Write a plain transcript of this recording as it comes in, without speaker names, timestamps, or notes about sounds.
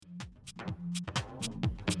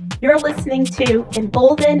You're listening to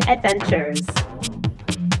Embolden Adventures.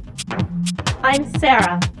 I'm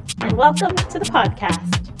Sarah, and welcome to the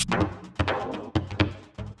podcast.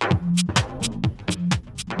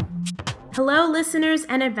 Hello, listeners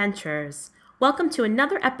and adventurers. Welcome to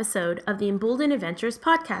another episode of the Embolden Adventures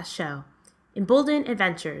podcast show. Embolden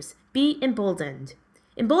Adventures. Be emboldened.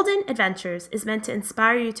 Embolden Adventures is meant to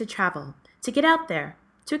inspire you to travel, to get out there,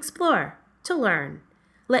 to explore, to learn.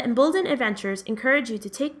 Let Embolden Adventures encourage you to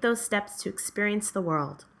take those steps to experience the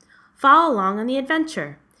world. Follow along on the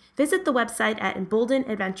adventure. Visit the website at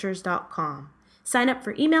emboldenadventures.com. Sign up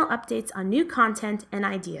for email updates on new content and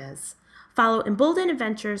ideas. Follow Embolden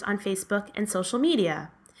Adventures on Facebook and social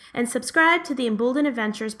media. And subscribe to the Embolden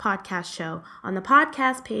Adventures podcast show on the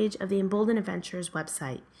podcast page of the Embolden Adventures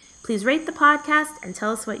website. Please rate the podcast and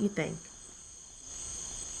tell us what you think.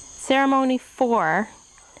 Ceremony 4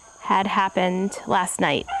 had happened last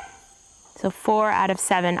night. So 4 out of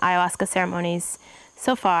 7 ayahuasca ceremonies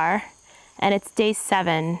so far, and it's day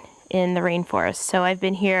 7 in the rainforest. So I've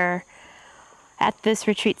been here at this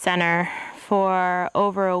retreat center for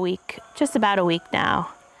over a week, just about a week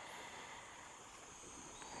now.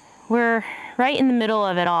 We're right in the middle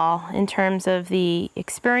of it all in terms of the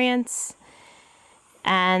experience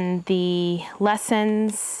and the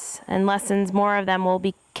lessons, more of them will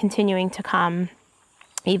be continuing to come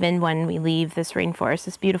even when we leave this rainforest,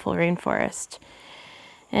 this beautiful rainforest.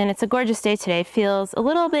 And it's a gorgeous day today. It feels a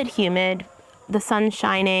little bit humid. The sun's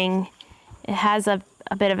shining. It has a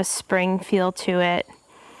bit of a spring feel to it.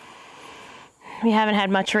 We haven't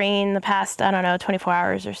had much rain the past, 24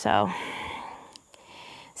 hours or so.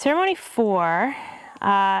 Ceremony 4,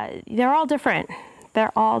 they're all different.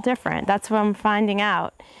 They're all different. That's what I'm finding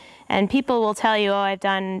out. And people will tell you, I've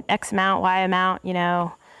done X amount, Y amount,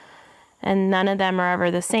 and none of them are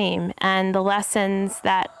ever the same. And the lessons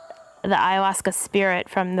that the ayahuasca spirit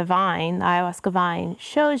from the vine, the ayahuasca vine,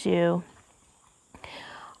 shows you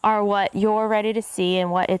are what you're ready to see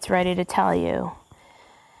and what it's ready to tell you.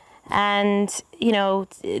 And,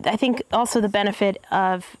 I think also the benefit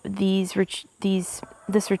of this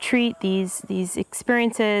retreat, these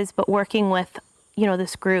experiences, but working with,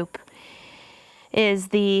 this group, is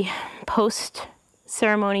the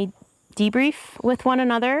post-ceremony debrief with one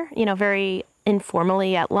another, very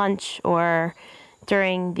informally at lunch or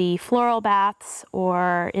during the floral baths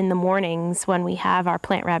or in the mornings when we have our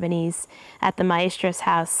plant rabbinies at the Maestra's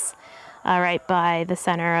house right by the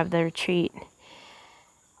center of the retreat.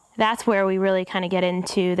 That's where we really kind of get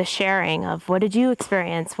into the sharing of what did you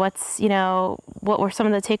experience? What were some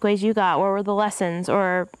of the takeaways you got? What were the lessons?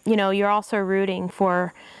 Or, you're also rooting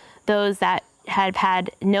for those that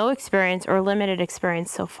had no experience or limited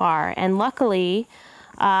experience so far. And luckily,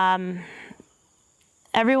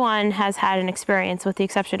 everyone has had an experience with the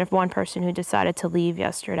exception of one person who decided to leave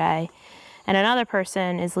yesterday. And another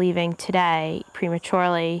person is leaving today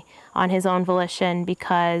prematurely on his own volition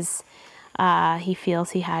because he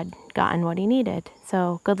feels he had gotten what he needed.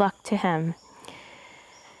 So good luck to him.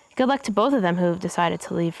 Good luck to both of them who've decided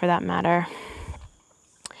to leave for that matter.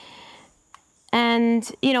 And,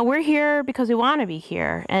 we're here because we want to be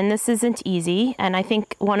here. And this isn't easy. And I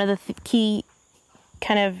think one of the key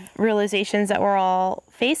kind of realizations that we're all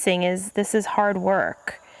facing is this is hard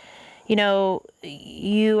work.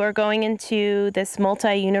 You are going into this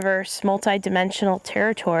multi-universe, multi-dimensional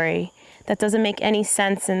territory that doesn't make any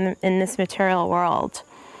sense in this material world.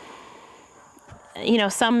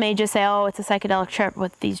 Some may just say, it's a psychedelic trip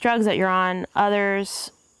with these drugs that you're on. Others,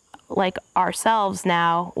 like ourselves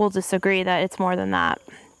now, will disagree that it's more than that.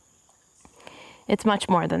 It's much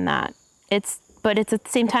more than that. But it's at the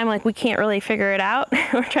same time like we can't really figure it out.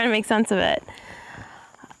 We're trying to make sense of it.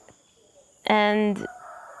 And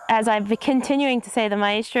as I've been continuing to say, the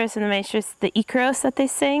Maestros and the Maestros, the Icaros that they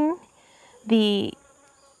sing, the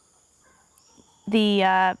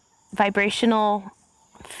vibrational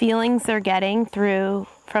feelings they're getting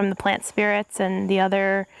from the plant spirits and the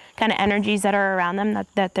other kind of energies that are around them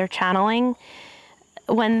that they're channeling.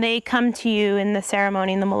 When they come to you in the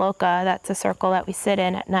ceremony in the Maloka, that's a circle that we sit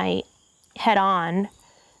in at night, head on,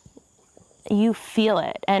 you feel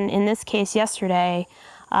it. And in this case yesterday,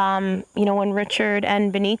 when Richard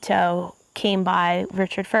and Benito came by,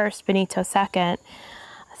 Richard first, Benito second,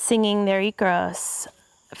 singing their Icaros,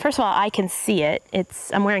 first of all, I can see it.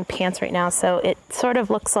 I'm wearing pants right now, so it sort of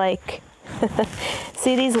looks like,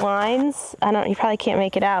 see these lines? You probably can't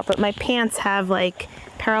make it out, but my pants have like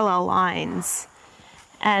parallel lines.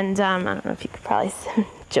 And I don't know if you could probably,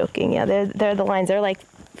 joking, yeah, they're the lines. They're like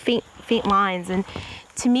faint lines. And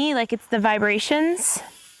to me, like it's the vibrations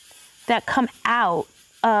that come out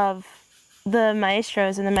of the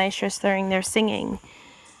maestros and the maestros during their singing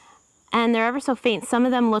and they're ever so faint. Some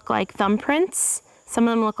of them look like thumbprints, some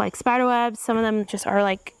of them look like spider webs, some of them just are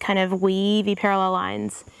like kind of wavy parallel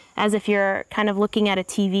lines, as if you're kind of looking at a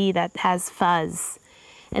TV that has fuzz.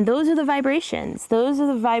 And those are the vibrations. Those are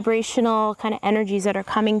the vibrational kind of energies that are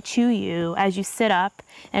coming to you as you sit up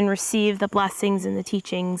and receive the blessings and the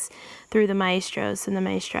teachings through the maestros and the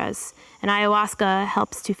maestras. And ayahuasca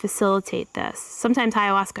helps to facilitate this. Sometimes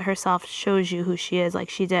ayahuasca herself shows you who she is, like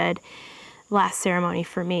she did last ceremony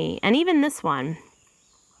for me. And even this one.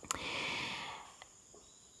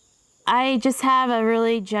 I just have a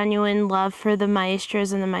really genuine love for the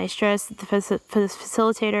maestros and the maestras, for the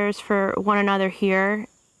facilitators, for one another here.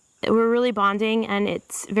 We're really bonding, and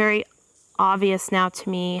it's very obvious now to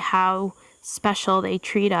me how special they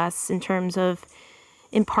treat us in terms of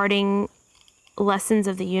imparting lessons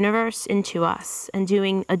of the universe into us and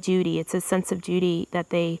doing a duty. It's a sense of duty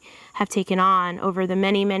that they have taken on over the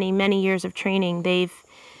many, many, many years of training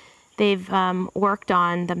they've worked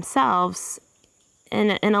on themselves.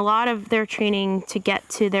 And a lot of their training to get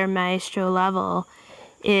to their maestro level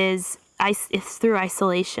is through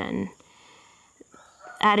isolation.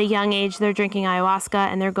 At a young age, they're drinking ayahuasca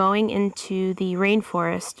and they're going into the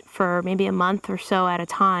rainforest for maybe a month or so at a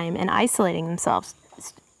time and isolating themselves,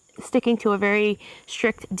 sticking to a very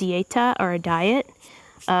strict dieta or a diet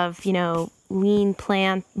of, lean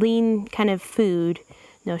kind of food,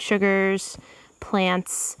 no sugars,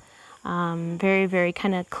 plants, very, very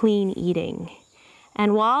kind of clean eating.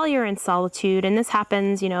 And while you're in solitude, and this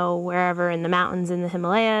happens, wherever in the mountains in the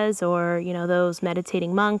Himalayas or, those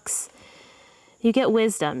meditating monks, you get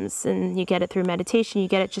wisdoms, and you get it through meditation. You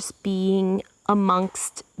get it just being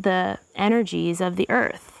amongst the energies of the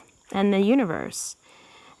earth and the universe.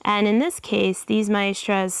 And in this case, these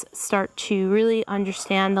maestras start to really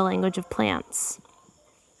understand the language of plants.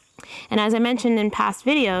 And as I mentioned in past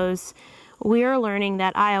videos, we're learning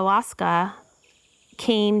that ayahuasca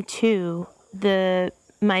came to the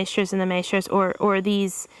maestros and the maestras, or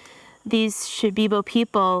these Shipibo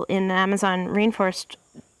people in the Amazon rainforest.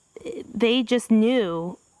 They just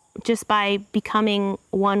knew, just by becoming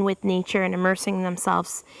one with nature and immersing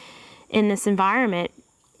themselves in this environment,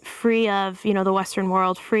 free of, the Western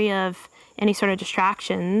world, free of any sort of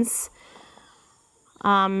distractions,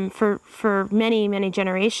 for many, many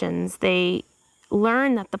generations, they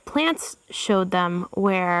learned that the plants showed them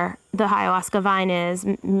where the ayahuasca vine is,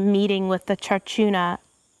 meeting with the chartreuse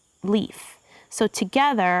leaf. So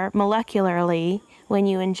together, molecularly, when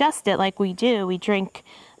you ingest it like we do, we drink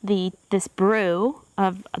this brew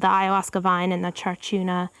of the ayahuasca vine and the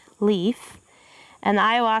chartreuse leaf. And the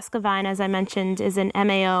ayahuasca vine, as I mentioned, is an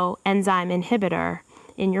MAO enzyme inhibitor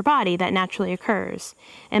in your body that naturally occurs.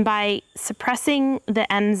 And by suppressing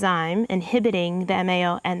the enzyme, inhibiting the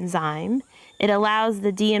MAO enzyme, it allows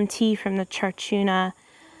the DMT from the chartreuse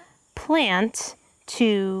plant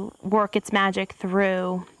to work its magic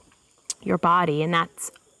through your body. And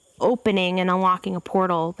that's opening and unlocking a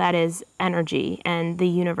portal that is energy and the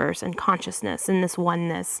universe and consciousness and this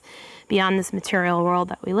oneness beyond this material world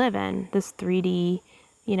that we live in, this 3D,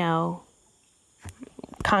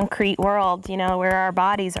 concrete world, where our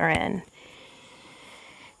bodies are in.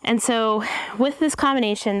 And so with this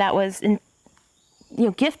combination that was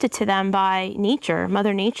gifted to them by nature,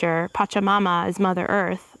 Mother Nature, Pachamama is Mother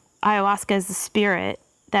Earth, ayahuasca is the spirit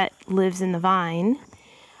that lives in the vine,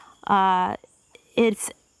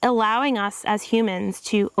 it's allowing us as humans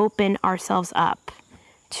to open ourselves up,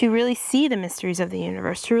 to really see the mysteries of the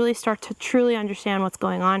universe, to really start to truly understand what's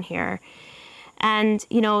going on here. And,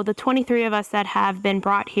 the 23 of us that have been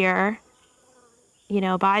brought here,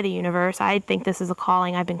 by the universe, I think this is a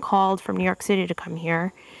calling. I've been called from New York City to come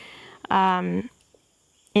here, in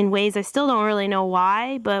ways I still don't really know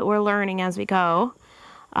why, but we're learning as we go.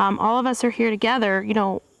 All of us are here together,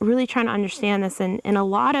 really trying to understand this, and a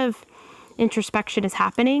lot of introspection is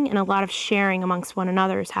happening, and a lot of sharing amongst one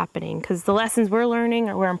another is happening, because the lessons we're learning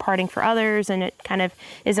or we're imparting for others, and it kind of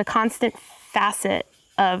is a constant facet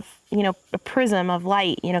of, a prism of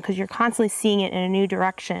light, because you're constantly seeing it in a new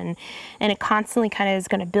direction, and it constantly kind of is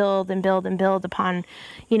going to build and build and build upon,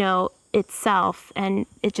 itself, and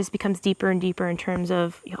it just becomes deeper and deeper in terms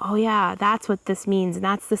of, oh yeah, that's what this means, and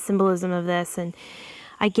that's the symbolism of this, and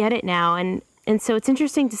I get it now. And so it's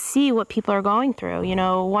interesting to see what people are going through.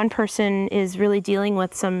 One person is really dealing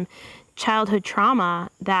with some childhood trauma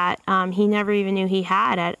that he never even knew he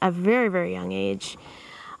had at a very, very young age,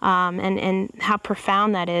 and how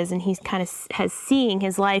profound that is. And he kind of has seeing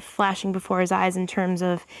his life flashing before his eyes in terms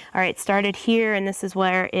of, all right, it started here, and this is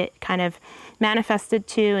where it kind of manifested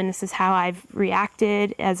to, and this is how I've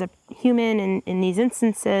reacted as a human in these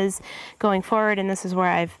instances going forward, and this is where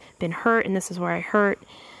I've been hurt, and this is where I hurt.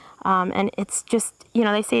 And it's just,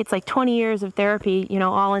 they say it's like 20 years of therapy,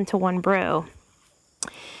 all into one brew.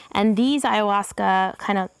 And these ayahuasca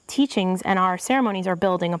kind of teachings and our ceremonies are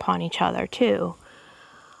building upon each other too.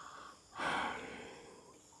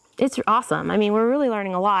 It's awesome. I mean, we're really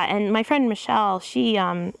learning a lot. And my friend Michelle, she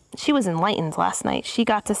was enlightened last night. She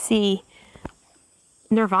got to see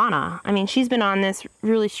nirvana. I mean, she's been on this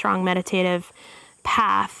really strong meditative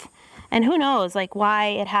path. And who knows, like, why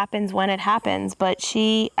it happens when it happens. But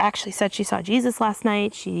she actually said she saw Jesus last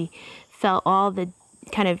night. She felt all the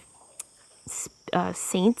kind of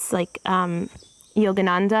saints, like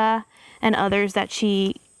Yogananda and others that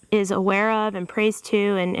she is aware of and prays to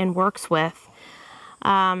and works with.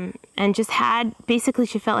 And just basically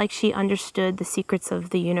she felt like she understood the secrets of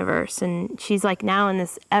the universe. And she's like now in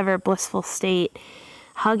this ever blissful state,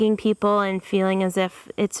 hugging people and feeling as if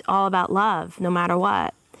it's all about love, no matter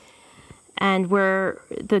what. And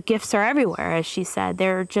the gifts are everywhere, as she said.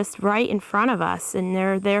 They're just right in front of us, and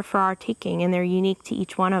they're there for our taking, and they're unique to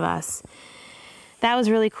each one of us. That was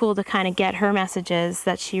really cool to kind of get her messages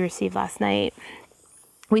that she received last night.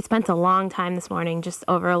 We spent a long time this morning, just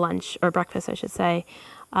over lunch, or breakfast, I should say,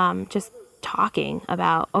 just talking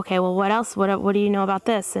about, okay, well, what else? What do you know about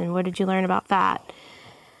this? And what did you learn about that?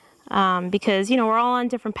 Because, we're all on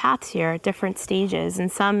different paths here at different stages,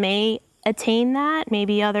 and some may attain that,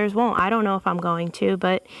 maybe others won't. I don't know if I'm going to,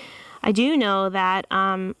 but I do know that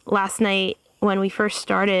last night when we first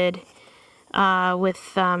started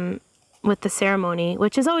with the ceremony,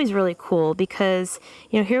 which is always really cool because,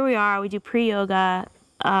 here we are, we do pre-yoga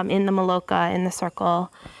in the Maloka, in the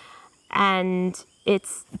circle, and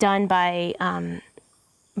it's done by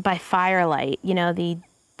firelight.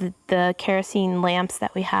 The kerosene lamps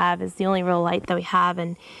that we have is the only real light that we have,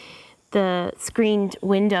 and the screened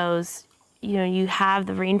windows, you have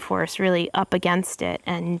the rainforest really up against it,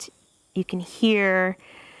 and you can hear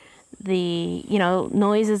the,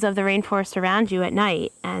 noises of the rainforest around you at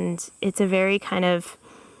night. And it's a very kind of,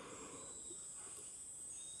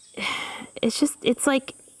 it's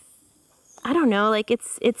like, I don't know, like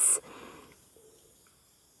it's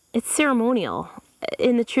ceremonial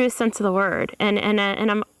in the truest sense of the word. And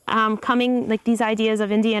I'm coming, like, these ideas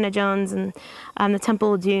of Indiana Jones and the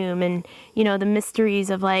Temple of Doom, and the mysteries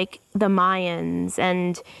of like the Mayans,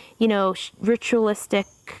 and ritualistic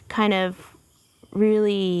kind of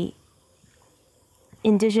really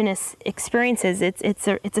indigenous experiences. It's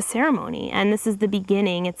a ceremony, and this is the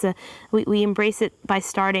beginning. We embrace it by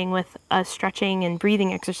starting with a stretching and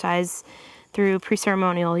breathing exercise through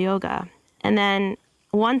pre-ceremonial yoga, and then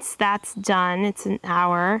once that's done, it's an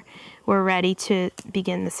hour, we're ready to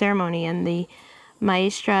begin the ceremony. And the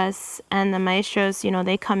maestras and the maestros,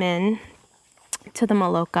 they come in to the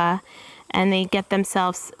Maloka and they get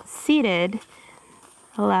themselves seated.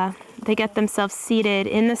 They get themselves seated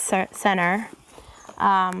in the center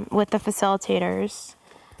with the facilitators.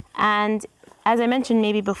 And as I mentioned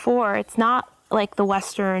maybe before, it's not like the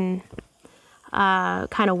Western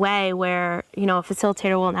kind of way where, a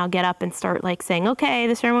facilitator will now get up and start like saying, okay,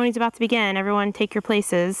 the ceremony's about to begin, everyone take your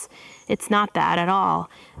places. It's not that at all.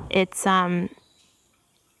 It's,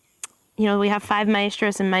 we have 5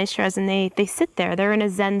 maestros and maestras, and they sit there. They're in a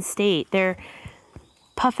Zen state. They're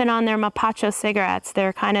puffing on their mapacho cigarettes.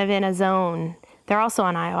 They're kind of in a zone. They're also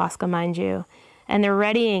on ayahuasca, mind you. And they're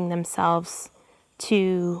readying themselves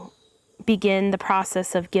to begin the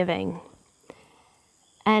process of giving.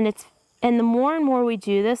 And the more and more we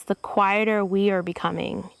do this, the quieter we are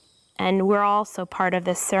becoming. And we're also part of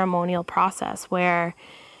this ceremonial process where,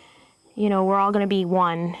 we're all going to be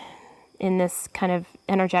one in this kind of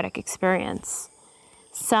energetic experience.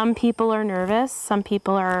 Some people are nervous. Some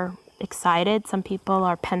people are excited. Some people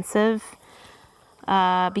are pensive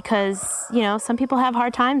because, some people have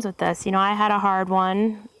hard times with this. I had a hard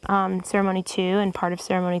one, ceremony 2 and part of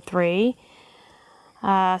ceremony 3.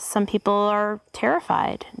 Some people are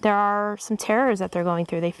terrified. There are some terrors that they're going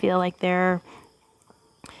through. They feel like they're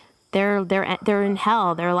in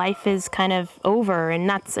hell. Their life is kind of over, and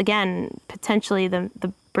that's again potentially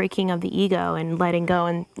the breaking of the ego and letting go,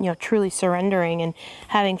 and truly surrendering and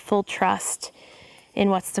having full trust in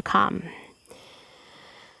what's to come.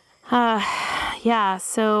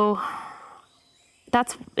 So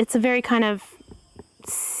it's a very kind of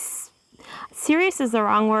serious is the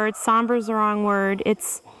wrong word. Somber is the wrong word.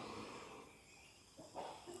 It's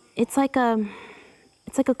like a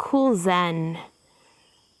cool Zen,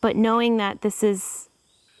 but knowing that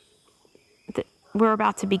we're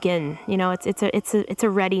about to begin. It's a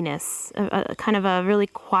readiness, a kind of a really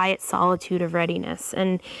quiet solitude of readiness,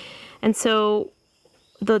 and so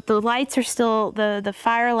the lights are still, the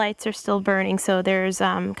fire lights are still burning, so there's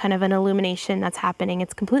kind of an illumination that's happening.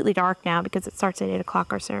 It's completely dark now because it starts at 8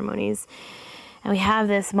 o'clock, our ceremonies. And we have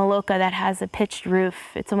this maloka that has a pitched roof.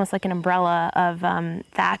 It's almost like an umbrella of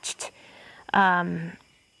thatched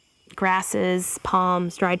grasses,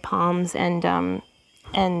 palms, dried palms,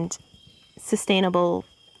 and sustainable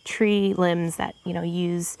tree limbs that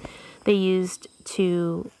they used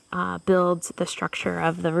to build the structure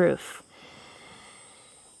of the roof.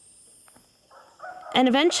 And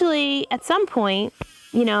eventually, at some point,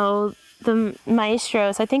 the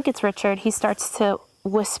maestros, I think it's Richard, he starts to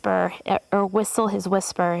whisper or whistle his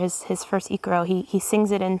whisper, his first ikaro. He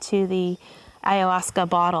sings it into the ayahuasca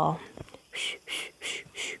bottle.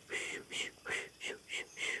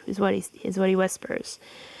 Is what he whispers.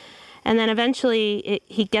 And then eventually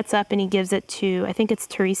he gets up and he gives it to, I think it's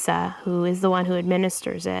Teresa, who is the one who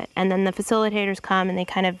administers it. And then the facilitators come and they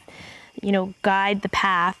kind of guide the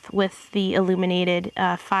path with the illuminated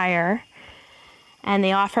fire. And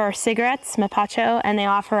they offer cigarettes, mapacho, and they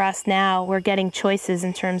offer us now, we're getting choices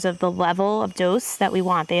in terms of the level of dose that we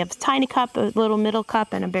want. They have a tiny cup, a little middle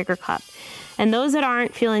cup, and a bigger cup. And those that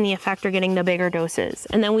aren't feeling the effect are getting the bigger doses.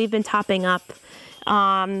 And then we've been topping up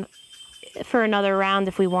for another round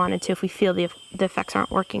if we wanted to, if we feel the effects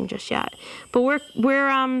aren't working just yet. But we're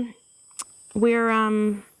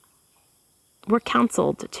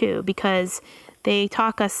counseled too, because they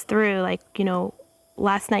talk us through,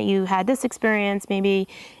 last night you had this experience, maybe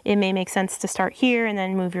it may make sense to start here and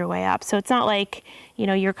then move your way up. So it's not like,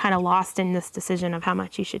 you're kind of lost in this decision of how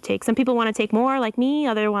much you should take. Some people want to take more like me,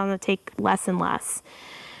 others want to take less and less.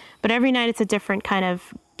 But every night it's a different kind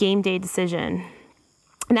of game day decision.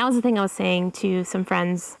 And that was the thing I was saying to some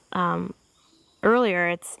friends earlier.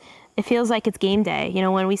 It feels like it's game day.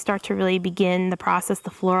 When we start to really begin the process,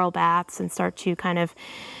 the floral baths, and start to kind of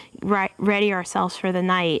ready ourselves for the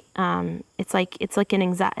night. It's like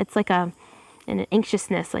an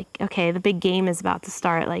anxiousness. Like, okay, the big game is about to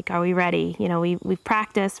start. Like, are we ready? We've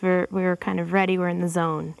practiced. We're kind of ready. We're in the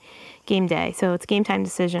zone. Game day. So it's game time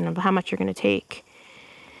decision of how much you're going to take.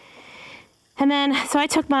 And then, so I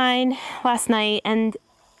took mine last night, and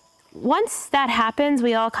once that happens,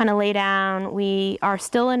 we all kind of lay down. We are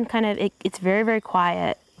still in it's very, very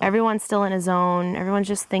quiet. Everyone's still in a zone. Everyone's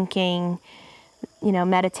just thinking,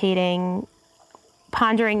 meditating,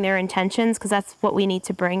 pondering their intentions, because that's what we need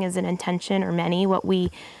to bring is an intention, or many, what we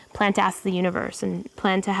plan to ask the universe and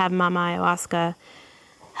plan to have Mama Ayahuasca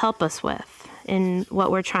help us with in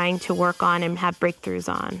what we're trying to work on and have breakthroughs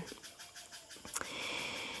on.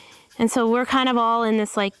 And so we're kind of all in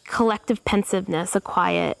this collective pensiveness, a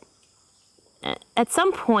quiet. At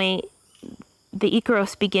some point, the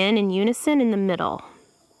Icaros begin in unison in the middle.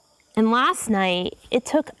 And last night,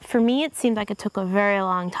 for me, it seemed like it took a very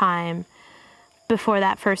long time before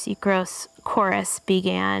that first Icaros chorus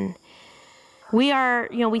began. We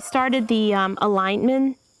started the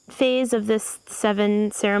alignment phase of this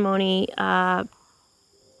seven ceremony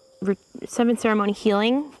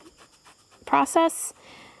healing process.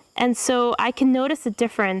 And so I can notice a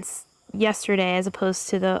difference yesterday as opposed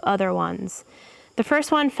to the other ones. The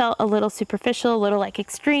first one felt a little superficial, a little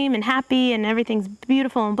extreme and happy and everything's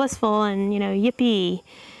beautiful and blissful and, yippee.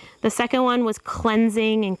 The second one was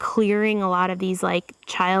cleansing and clearing a lot of these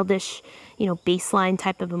childish, baseline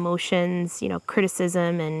type of emotions,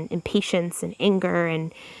 criticism and impatience and anger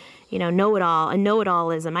and, know-it-all and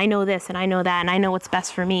know-it-allism. I know this and I know that and I know what's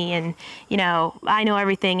best for me and, I know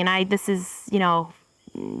everything and this is,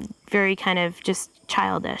 very kind of just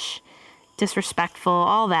childish, disrespectful,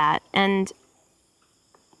 all that. And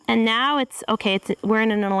now it's okay, we're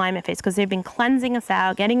in an alignment phase because they've been cleansing us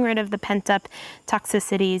out, getting rid of the pent-up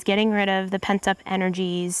toxicities, getting rid of the pent-up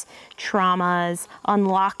energies, traumas,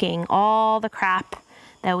 unlocking all the crap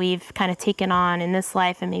that we've kind of taken on in this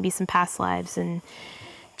life and maybe some past lives, and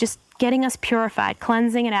just getting us purified,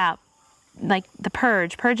 cleansing it out, like the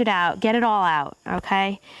purge it out, get it all out,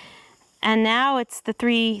 okay? And now it's the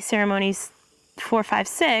 3 ceremonies, 4, 5,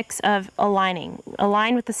 6 of align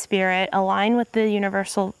with the spirit, align with the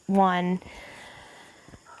universal one.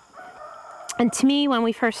 And to me, when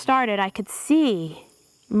we first started, I could see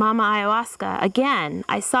Mama Ayahuasca again.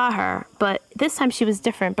 I saw her, but this time she was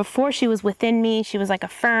different. Before, she was within me. She was like a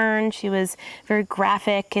fern. She was very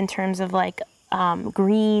graphic in terms of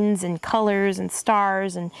greens and colors and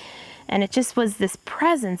stars, and it just was this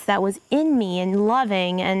presence that was in me and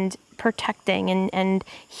loving and protecting and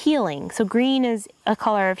healing. So green is a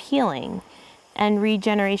color of healing and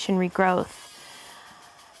regeneration, regrowth.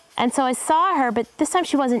 And so I saw her, but this time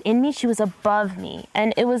she wasn't in me, she was above me.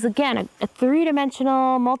 And it was, again, a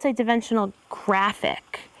 3-dimensional, multi-dimensional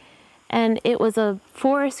graphic. And it was a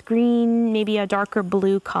forest green, maybe a darker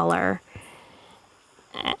blue color,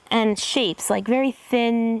 and shapes, like very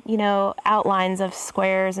thin, outlines of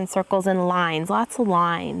squares and circles and lines, lots of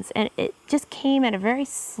lines. And it just came at a very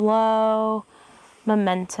slow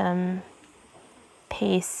momentum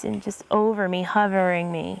pace and just over me,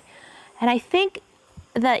 hovering me. And I think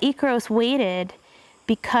that Icaros waited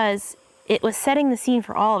because it was setting the scene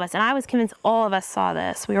for all of us. And I was convinced all of us saw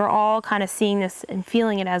this. We were all kind of seeing this and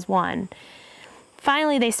feeling it as one.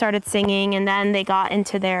 Finally, they started singing, and then they got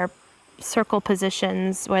into their circle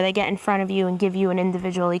positions where they get in front of you and give you an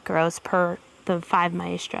individual Icaros per the 5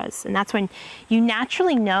 maestras. And that's when you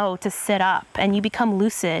naturally know to sit up, and you become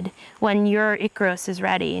lucid when your Icaros is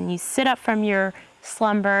ready. And you sit up from your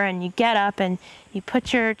slumber, and you get up, and you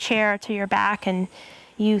put your chair to your back, and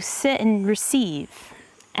you sit and receive.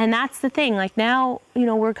 And that's the thing. Like now,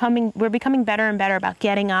 we're becoming better and better about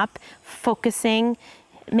getting up, focusing,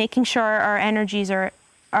 making sure our energies are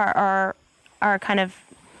kind of,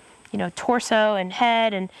 torso and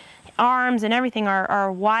head and arms and everything are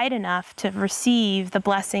wide enough to receive the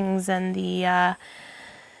blessings and the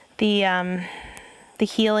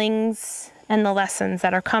healings and the lessons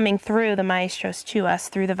that are coming through the maestros to us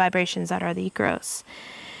through the vibrations that are the Icaros.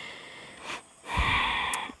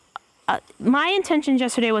 My intention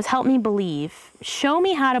yesterday was help me believe. Show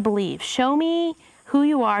me how to believe. Show me who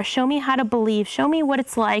you are. Show me how to believe. Show me what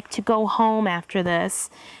it's like to go home after this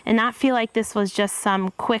and not feel like this was just some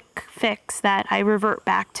quick fix that I revert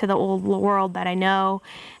back to the old world that I know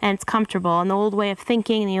and it's comfortable and the old way of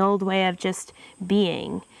thinking and the old way of just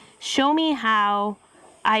being. Show me how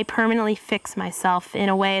I permanently fix myself in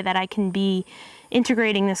a way that I can be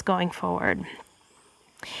integrating this going forward.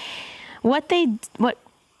 What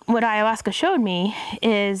ayahuasca showed me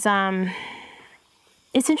is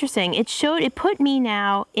it's interesting. It put me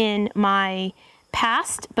now in my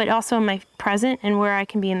past, but also in my present and where I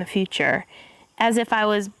can be in the future, as if I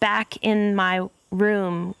was back in my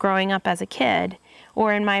room growing up as a kid,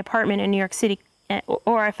 or in my apartment in New York City,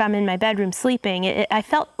 or if I'm in my bedroom sleeping. I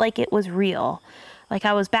felt like it was real, like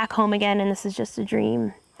I was back home again and this is just a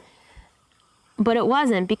dream. But it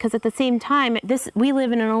wasn't, because at the same time, we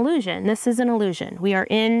live in an illusion. This is an illusion. We are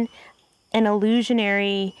in an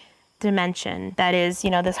illusionary dimension that is,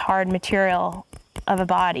 this hard material of a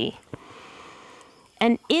body.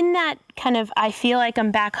 And in that kind of, I feel like I'm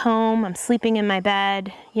back home, I'm sleeping in my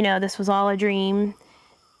bed, this was all a dream.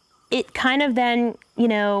 It kind of then,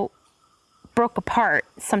 broke apart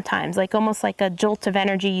sometimes, like almost like a jolt of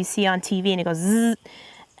energy you see on TV and it goes zzz.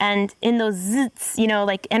 And in those zzz,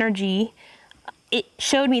 like energy, it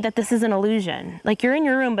showed me that this is an illusion. Like you're in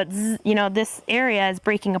your room, but zzz, this area is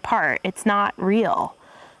breaking apart. It's not real.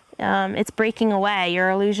 It's breaking away. Your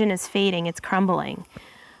illusion is fading. It's crumbling.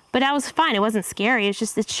 But that was fine. It wasn't scary.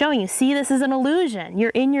 It's showing you, see, this is an illusion. You're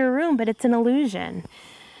in your room, but it's an illusion.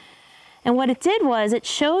 And what it did was it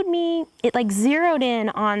showed me, it like zeroed in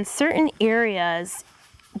on certain areas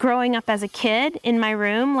growing up as a kid in my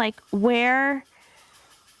room, like where,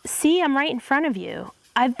 see, I'm right in front of you.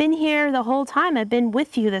 I've been here the whole time. I've been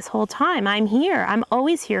with you this whole time. I'm here. I'm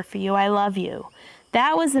always here for you. I love you.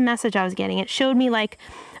 That was the message I was getting. It showed me like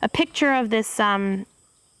a picture of this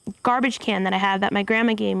garbage can that I had that my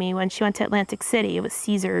grandma gave me when she went to Atlantic City. It was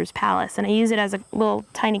Caesar's Palace, and I use it as a little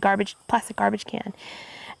tiny plastic garbage can.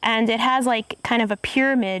 And it has like kind of a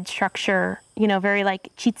pyramid structure, very like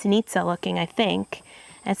Chichen Itza looking, I think.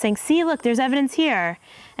 And it's saying, see, look, there's evidence here.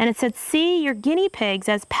 And it said, see, your guinea pigs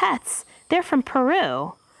as pets, they're from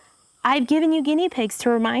Peru. I've given you guinea pigs to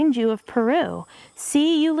remind you of Peru.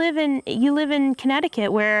 See, you live in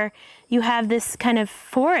Connecticut, where you have this kind of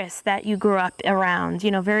forest that you grew up around,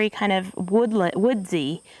 very kind of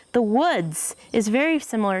woodsy. The woods is very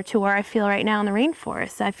similar to where I feel right now in the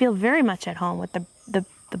rainforest. I feel very much at home with the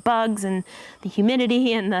bugs and the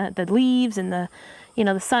humidity and the leaves and the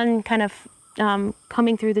sun kind of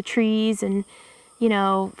coming through the trees and,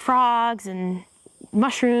 frogs and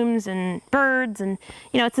mushrooms and birds, and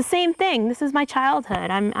it's the same thing. This is my childhood.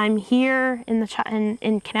 I'm here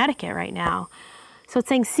in Connecticut right now. So it's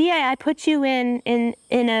saying, see, I put you in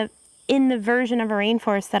the version of a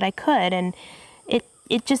rainforest that I could, and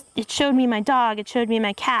it showed me my dog, it showed me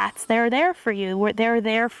my cats. They're there for you. They're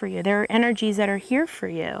there for you. There are energies that are here for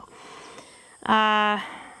you. And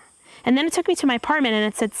then it took me to my apartment and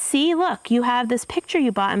it said, see, look, you have this picture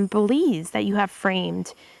you bought in Belize that you have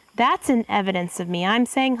framed. That's an evidence of me. I'm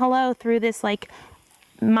saying hello through this like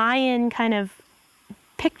Mayan kind of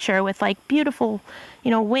picture with like beautiful,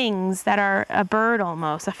 wings that are a bird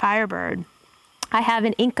almost, a firebird. I have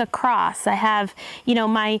an Inca cross. I have,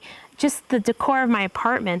 just the decor of my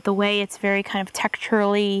apartment, the way it's very kind of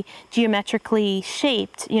texturally, geometrically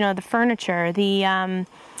shaped, the furniture, the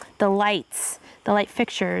lights, the light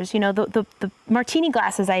fixtures, the martini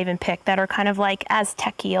glasses I even picked that are kind of like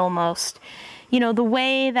Aztec-y almost. The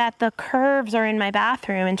way that the curves are in my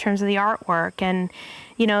bathroom in terms of the artwork, and,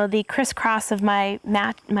 the crisscross of my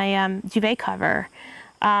duvet cover.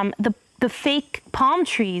 The fake palm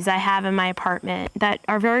trees I have in my apartment that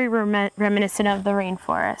are very reminiscent of the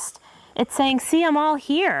rainforest. It's saying, see, I'm all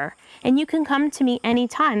here, and you can come to me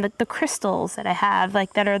anytime. The crystals that I have,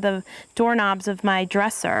 like that are the doorknobs of my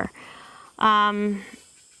dresser.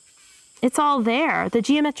 It's all there. The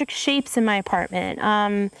geometric shapes in my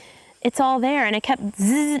apartment. It's all there, and it kept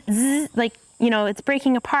zzz, zzz, like, it's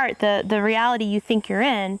breaking apart the reality you think you're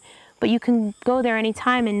in, but you can go there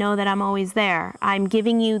anytime and know that I'm always there. I'm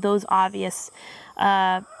giving you those obvious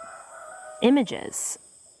images.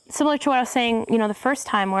 Similar to what I was saying, the first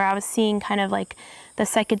time, where I was seeing kind of like the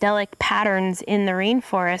psychedelic patterns in the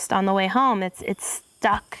rainforest on the way home. It's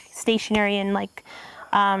stuck stationary in like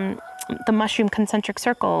the mushroom concentric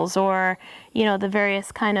circles, or, the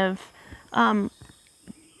various kind of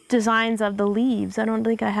designs of the leaves. I don't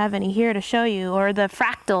think I have any here to show you, or the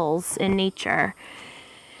fractals in nature.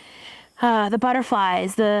 The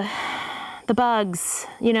butterflies, the bugs,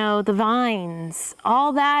 the vines,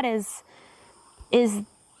 all that is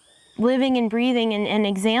living and breathing and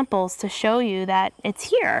examples to show you that it's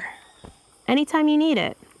here anytime you need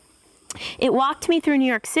it. It walked me through New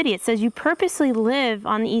York City. It says you purposely live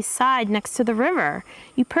on the east side next to the river.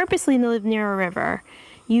 You purposely live near a river.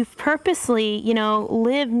 You've purposely,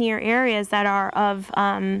 live near areas that are of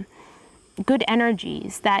good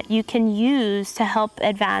energies that you can use to help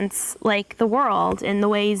advance like the world in the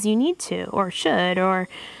ways you need to or should, or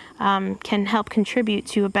can help contribute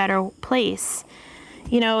to a better place.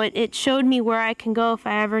 It showed me where I can go if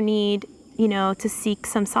I ever need, to seek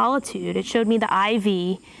some solitude. It showed me the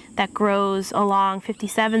ivy that grows along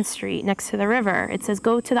 57th Street next to the river. It says,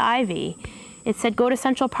 go to the ivy. It said, go to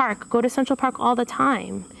Central Park. Go to Central Park all the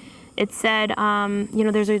time. It said,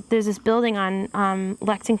 there's this building on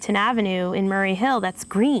Lexington Avenue in Murray Hill that's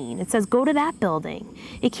green. It says, go to that building.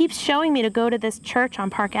 It keeps showing me to go to this church on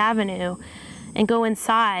Park Avenue and go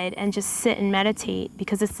inside and just sit and meditate,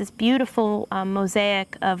 because it's this beautiful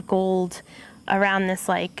mosaic of gold around this,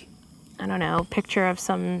 like, I don't know, picture of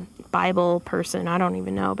some Bible person. I don't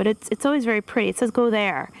even know, but it's always very pretty. It says, go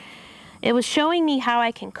there. It was showing me how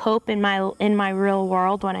I can cope in my real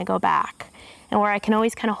world when I go back, and where I can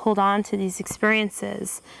always kind of hold on to these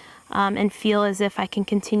experiences and feel as if I can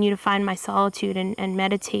continue to find my solitude and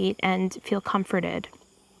meditate and feel comforted.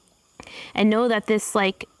 And know that this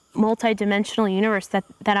like multi-dimensional universe that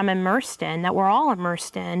I'm immersed in, that we're all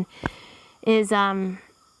immersed in, is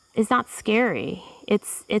not scary.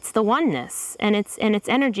 It's the oneness, and it's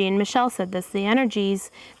energy. And Michelle said this, the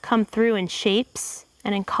energies come through in shapes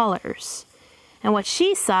and in colors. And what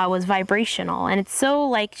she saw was vibrational. And it's so,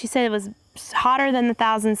 like she said, it was hotter than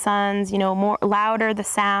 1,000 suns, more louder the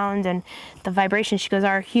sound and the vibration. She goes,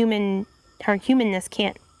 our humanness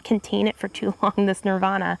can't contain it for too long, this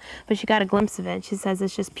nirvana. But she got a glimpse of it. She says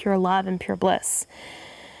it's just pure love and pure bliss.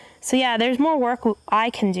 So yeah, there's more work I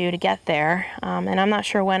can do to get there. And I'm not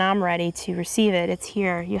sure when I'm ready to receive it. It's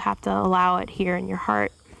here. You have to allow it here in your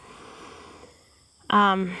heart.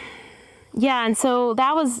 Yeah, and so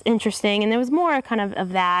that was interesting, and there was more kind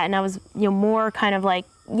of that, and I was, more kind of like,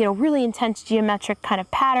 really intense geometric kind of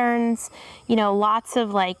patterns, lots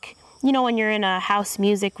of like, when you're in a house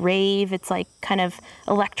music rave, it's like kind of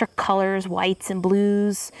electric colors, whites and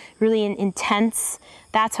blues, really intense.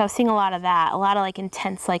 That's how I was seeing a lot of that, a lot of like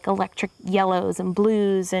intense, like electric yellows and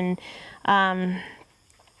blues and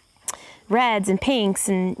reds and pinks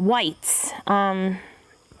and whites.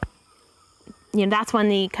 That's when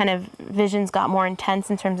the kind of visions got more intense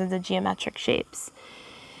in terms of the geometric shapes.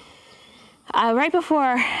 Right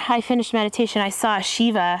before I finished meditation, I saw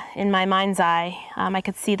Shiva in my mind's eye. I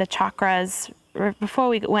could see the chakras. Before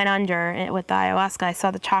we went under with the ayahuasca, I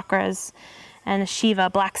saw the chakras and the Shiva,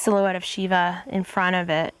 black silhouette of Shiva in front of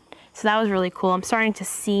it. So that was really cool. I'm starting to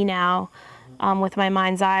see now with my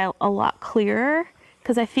mind's eye a lot clearer,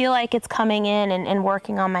 because I feel like it's coming in and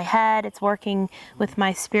working on my head. It's working with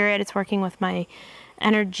my spirit. It's working with my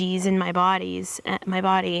energies in my body.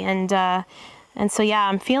 And so, yeah,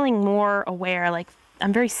 I'm feeling more aware. Like,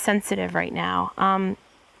 I'm very sensitive right now. And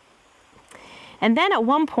then at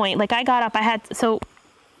one point, like, I got up. I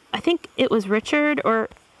think it was Richard, or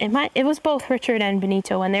it was both Richard and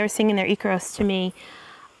Benito, when they were singing their Icaros to me.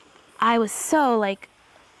 I was so, like,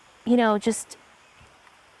 just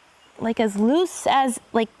like as loose as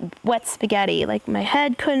like wet spaghetti. Like my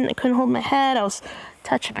head I couldn't hold my head. I was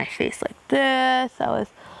touching my face like this. I was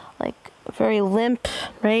like very limp,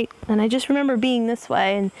 right? And I just remember being this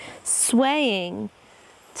way and swaying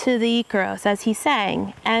to the Icaros as he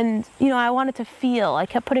sang. And, you know, I wanted to feel. I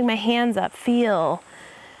kept putting my hands up, feel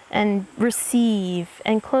and receive,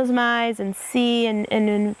 and close my eyes and see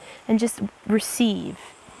and just receive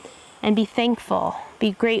and be thankful,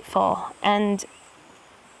 be grateful. And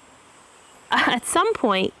at some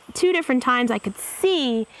point, 2 different times, I could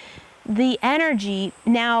see the energy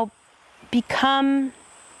now become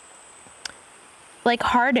like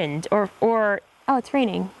hardened or oh, it's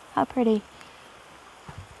raining. How pretty.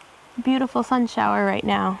 Beautiful sun shower right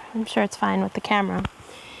now. I'm sure it's fine with the camera.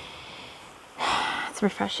 It's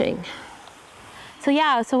refreshing. So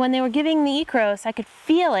yeah, so when they were giving the Icaros, I could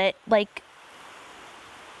feel it like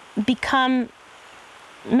become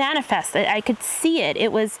manifest. I could see it.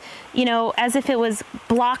 It was, you know, as if it was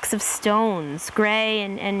blocks of stones, gray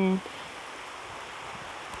and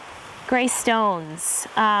gray stones,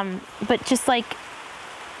 but just like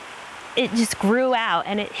it just grew out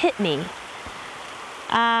and it hit me.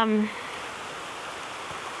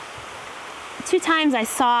 2 times I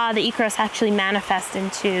saw the Icaros actually manifest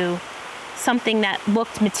into something that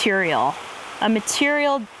looked material. A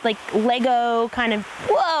material, like Lego kind of,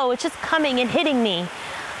 whoa, it's just coming and hitting me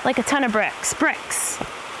like a ton of bricks.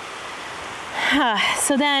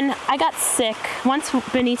 So then I got sick. Once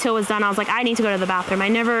Benito was done, I was like, I need to go to the bathroom. I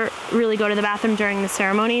never really go to the bathroom during the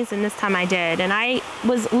ceremonies, and this time I did. And I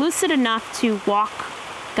was lucid enough to walk,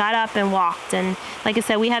 got up and walked. And like I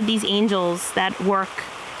said, we have these angels that work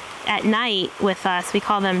at night with us. We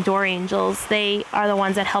call them door angels. They are the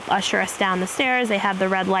ones that help usher us down the stairs. They have the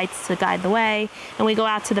red lights to guide the way. And we go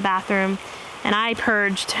out to the bathroom, and I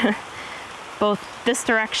purged both this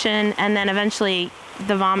direction and then eventually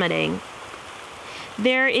the vomiting.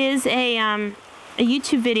 There is a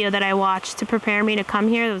YouTube video that I watched to prepare me to come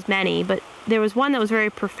here. There was many, but there was one that was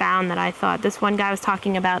very profound that I thought. This one guy was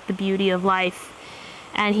talking about the beauty of life,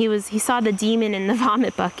 and he saw the demon in the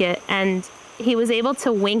vomit bucket, and he was able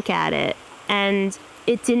to wink at it, and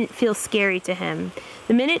it didn't feel scary to him.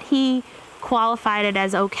 The minute he qualified it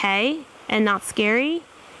as okay and not scary,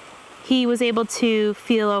 he was able to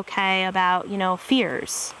feel okay about, you know,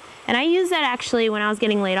 fears. And I used that actually when I was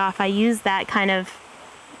getting laid off. I used that kind of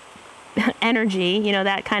energy, you know,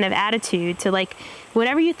 that kind of attitude to, like,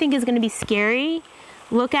 whatever you think is going to be scary,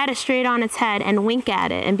 look at it straight on its head and wink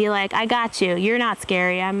at it and be like, I got you. You're not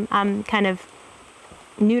scary. I'm kind of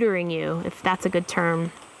neutering you, if that's a good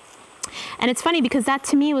term. And it's funny because that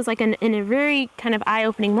to me was like in a very kind of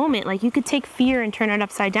eye-opening moment. Like, you could take fear and turn it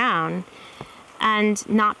upside down and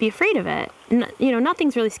not be afraid of it. You know,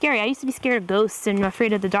 nothing's really scary. I used to be scared of ghosts and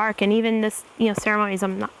afraid of the dark. And even this, you know, ceremonies,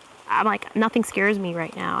 I'm like, nothing scares me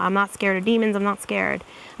right now. I'm not scared of demons. I'm not scared.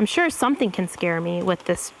 I'm sure something can scare me with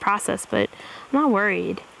this process, but I'm not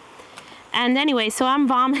worried. And anyway, so I'm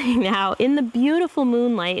vomiting now in the beautiful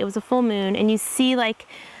moonlight. It was a full moon, and you see like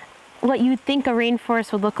what you'd think a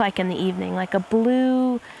rainforest would look like in the evening, like a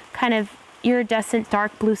blue kind of iridescent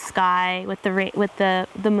dark blue sky with the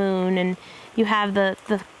moon, and you have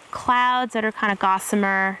the clouds that are kind of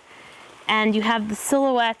gossamer, and you have the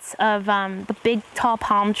silhouettes of the big tall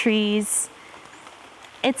palm trees.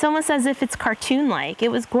 It's almost as if it's cartoon-like.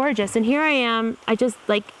 It was gorgeous. And here I am, I just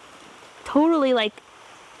like totally like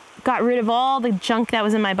got rid of all the junk that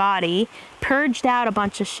was in my body, purged out a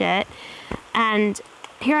bunch of shit, and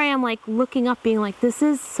here I am like looking up being like, this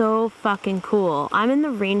is so fucking cool. I'm in the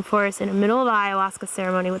rainforest in the middle of an ayahuasca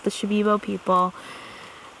ceremony with the Shipibo people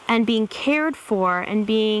and being cared for and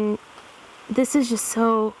this is just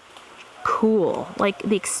so cool. Like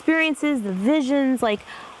the experiences, the visions, like,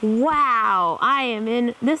 wow,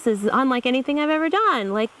 this is unlike anything I've ever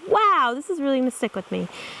done. Like, wow, this is really gonna stick with me.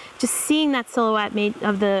 Just seeing that silhouette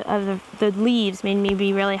of the leaves made me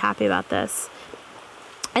be really happy about this.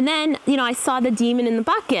 And then, you know, I saw the demon in the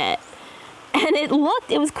bucket, and it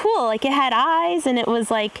was cool. Like, it had eyes, and it was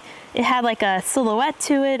like, it had like a silhouette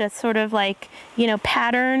to it, a sort of like, you know,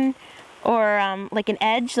 pattern or like an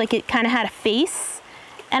edge, like it kind of had a face.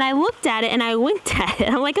 And I looked at it and I winked at it.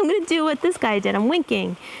 I'm like, I'm going to do what this guy did. I'm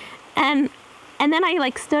winking. And then I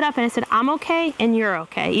like stood up and I said, I'm okay and you're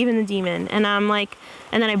okay, even the demon. And I'm like,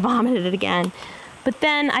 and then I vomited it again. But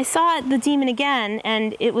then I saw the demon again,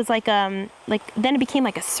 and it was like then it became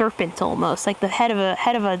like a serpent almost, like the head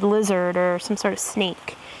of a lizard or some sort of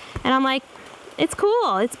snake. And I'm like, it's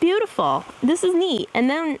cool, it's beautiful, this is neat.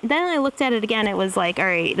 And then I looked at it again. It was like, all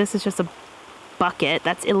right, this is just a bucket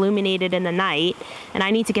that's illuminated in the night, and I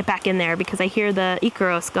need to get back in there because I hear the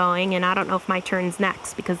Icaros going, and I don't know if my turn's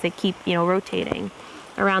next because they keep, rotating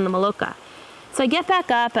around the Maloka. So I get back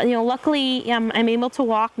up, and, luckily I'm able to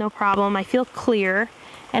walk, no problem. I feel clear,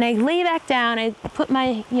 and I lay back down. I put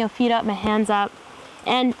my, feet up, my hands up,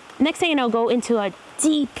 and next thing you know, go into a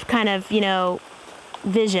deep kind of,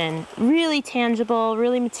 vision, really tangible,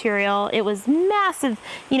 really material. It was massive,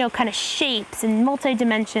 kind of shapes and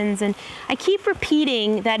multi-dimensions. And I keep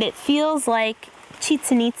repeating that it feels like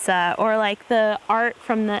Chichen Itza, or like the art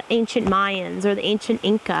from the ancient Mayans or the ancient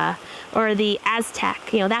Inca or the Aztec,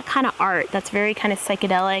 that kind of art that's very kind of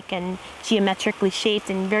psychedelic and geometrically shaped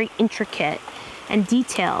and very intricate and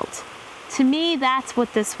detailed. To me, that's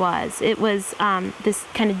what this was. It was this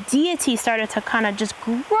kind of deity started to kind of just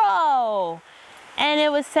grow. And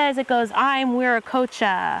it goes, I'm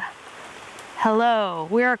Wiracocha. Hello,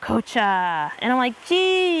 Wiracocha. And I'm like,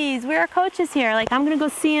 geez, Wiracocha's here. Like, I'm going to go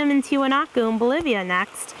see him in Tiwanaku in Bolivia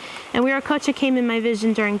next. And Wiracocha came in my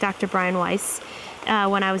vision during Dr. Brian Weiss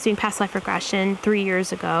when I was doing past life regression 3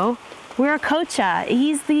 years ago. Wiracocha,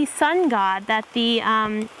 he's the sun god that the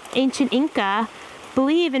ancient Inca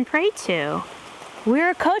believe and pray to.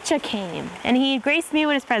 Wiracocha came, and he graced me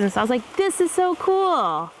with his presence. I was like, this is so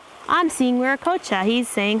cool. I'm seeing Wiracocha. He's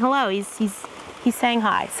saying hello. He's saying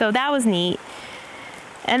hi. So that was neat.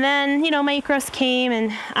 And then, my Icaros came,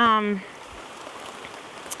 and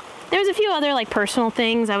there was a few other like personal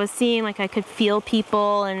things I was seeing. Like I could feel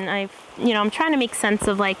people, and I'm trying to make sense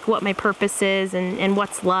of like what my purpose is and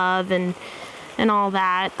what's love and all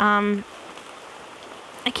that.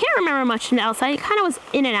 I can't remember much else. I kind of was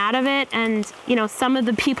in and out of it, and some of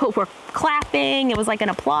the people were clapping. It was like an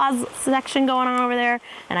applause section going on over there,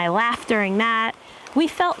 and I laughed during that. We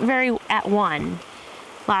felt very at one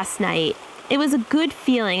last night. It was a good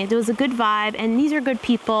feeling. It was a good vibe, and these are good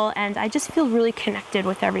people, and I just feel really connected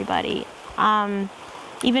with everybody.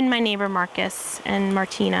 Even my neighbor Marcus and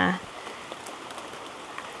Martina.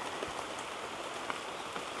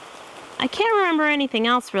 I can't remember anything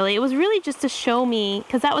else really. It was really just to show me,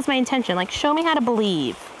 because that was my intention, like show me how to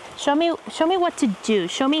believe. Show me what to do.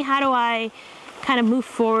 Show me how do I kind of move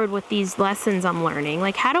forward with these lessons I'm learning.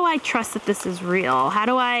 Like how do I trust that this is real? How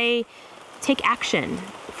do I take action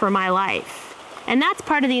for my life? And that's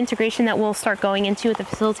part of the integration that we'll start going into with the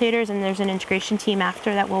facilitators, and there's an integration team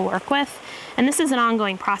after that we'll work with. And this is an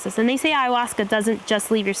ongoing process. And they say ayahuasca doesn't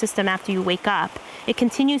just leave your system after you wake up. It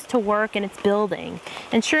continues to work, and it's building.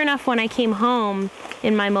 And sure enough, when I came home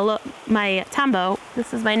in my tambo,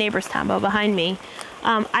 this is my neighbor's tambo behind me,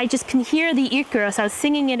 I just can hear the Icaros. I was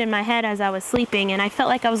singing it in my head as I was sleeping, and I felt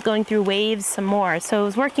like I was going through waves some more. So it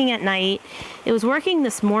was working at night. It was working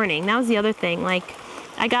this morning. That was the other thing. Like,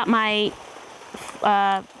 I got my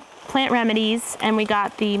plant remedies, and we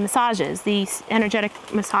got the massages, the energetic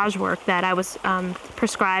massage work that I was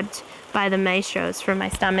prescribed by the maestros for my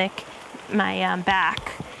stomach, my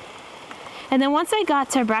back. And then once I got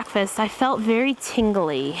to breakfast, I felt very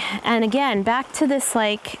tingly. And again, back to this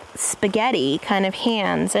like spaghetti kind of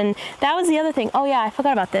hands. And that was the other thing. Oh yeah, I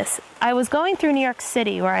forgot about this. I was going through New York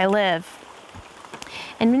City where I live.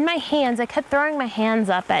 And in my hands, I kept throwing my hands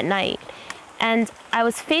up at night. And I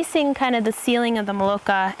was facing kind of the ceiling of the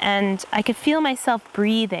Maloka, and I could feel myself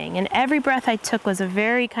breathing. And every breath I took was a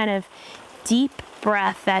very kind of deep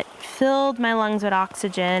breath that filled my lungs with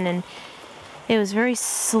oxygen, and it was very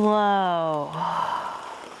slow.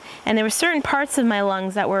 And there were certain parts of my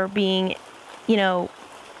lungs that were being,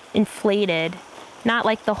 inflated. Not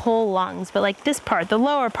like the whole lungs, but like this part, the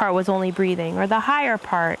lower part was only breathing, or the higher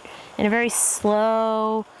part in a very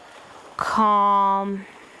slow, calm,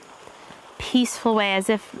 peaceful way, as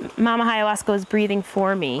if Mama Ayahuasca was breathing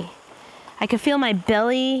for me. I could feel my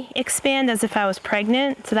belly expand as if I was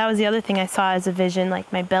pregnant. So that was the other thing I saw as a vision,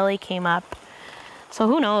 like my belly came up. So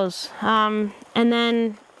who knows? And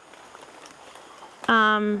then,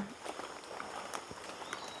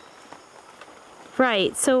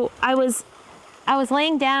 right. So I was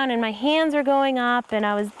laying down, and my hands were going up, and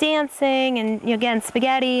I was dancing, and again,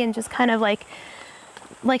 spaghetti, and just kind of like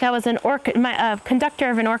I was a conductor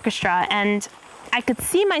of an orchestra, and I could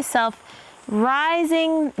see myself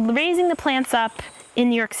raising the plants up in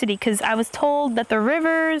New York City, because I was told that the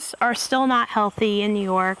rivers are still not healthy in New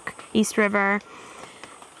York, East River,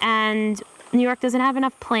 and New York doesn't have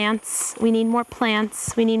enough plants. We need more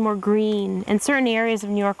plants. We need more green, and certain areas of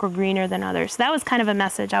New York were greener than others. So that was kind of a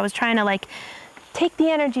message. I was trying to like take the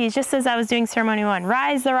energies, just as I was doing ceremony 1,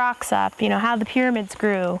 rise the rocks up, how the pyramids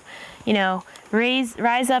grew, raise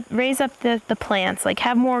up the plants, like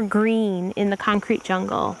have more green in the concrete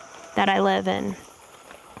jungle that I live in.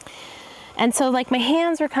 And so like my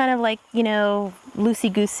hands were kind of like,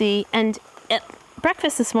 loosey-goosey. And at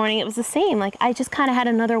breakfast this morning, it was the same. Like I just kind of had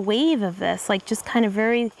another wave of this, like just kind of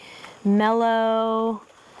very mellow,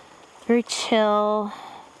 very chill,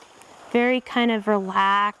 very kind of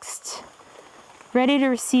relaxed, ready to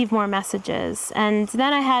receive more messages. And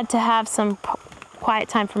then I had to have some quiet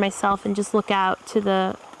time for myself and just look out to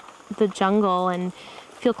the jungle and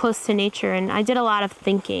feel close to nature. And I did a lot of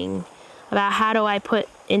thinking about how do I put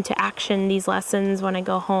into action these lessons when I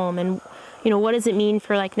go home, and what does it mean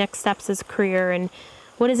for like next steps as a career, and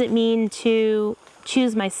what does it mean to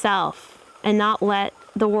choose myself and not let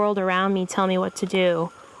the world around me tell me what to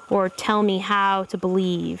do, or tell me how to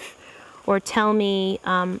believe, or tell me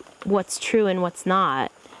what's true and what's not.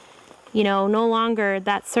 No longer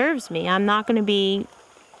that serves me. I'm not going to be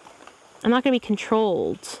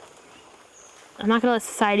controlled. I'm not going to let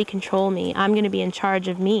society control me. I'm going to be in charge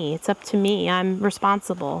of me. It's up to me. I'm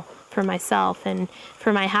responsible for myself and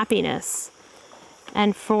for my happiness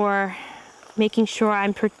and for making sure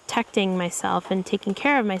I'm protecting myself and taking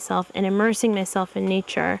care of myself and immersing myself in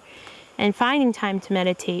nature and finding time to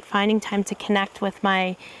meditate, finding time to connect with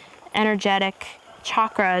my energetic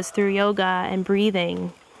chakras through yoga and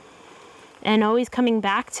breathing, and always coming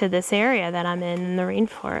back to this area that I'm in the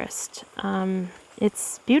rainforest.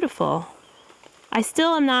 It's beautiful. I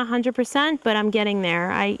still am not 100%, but I'm getting there.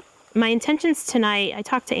 My intentions tonight, I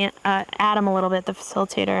talked to Adam a little bit, the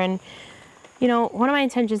facilitator, and one of my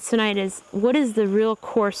intentions tonight is, what is the real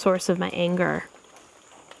core source of my anger?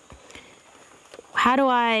 How do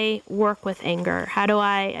I work with anger?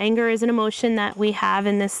 Anger is an emotion that we have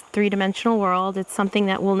in this three-dimensional world. It's something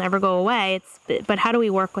that will never go away. But how do we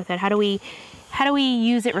work with it? How do we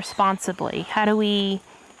use it responsibly? How do we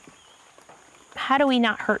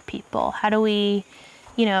not hurt people? How do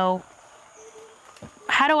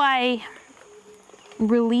I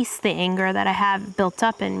release the anger that I have built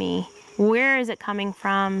up in me? Where is it coming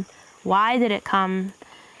from? Why did it come?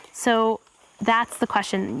 So that's the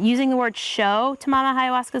question. Using the word show to Mama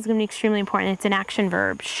Ayahuasca is going to be extremely important. It's an action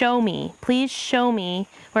verb. Show me. Please show me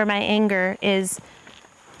where my anger is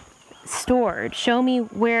stored. Show me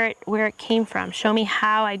where it came from. Show me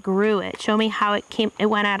how I grew it. Show me how it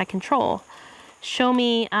went out of control. Show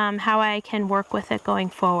me how I can work with it going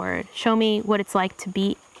forward. Show me what it's like to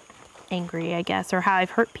be angry, I guess, or how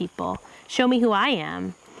I've hurt people. Show me who I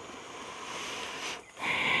am.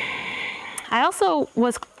 I also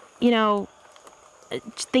was,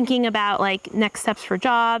 thinking about like next steps for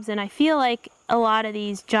jobs, and I feel like a lot of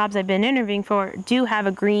these jobs I've been interviewing for do have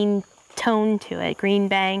a green tone to it. Green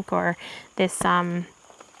Bank, or this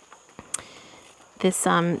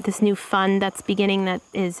new fund that's beginning, that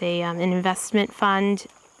is an investment fund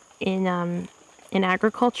in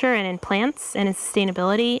agriculture and in plants and in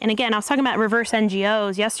sustainability. And again, I was talking about reverse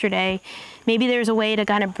NGOs yesterday. Maybe there's a way to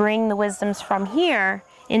kind of bring the wisdoms from here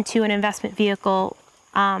into an investment vehicle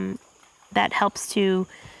that helps to,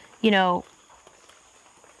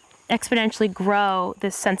 exponentially grow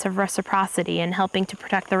this sense of reciprocity and helping to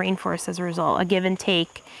protect the rainforest as a result. A give and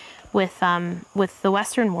take with the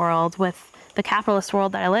Western world, with the capitalist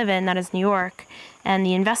world that I live in, that is New York, and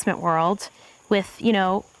the investment world, with,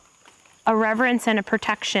 a reverence and a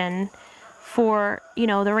protection for, the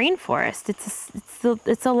rainforest. It's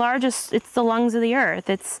the largest, it's the lungs of the earth.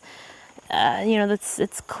 It's,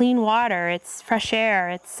 it's clean water, it's fresh air,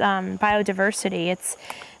 it's biodiversity.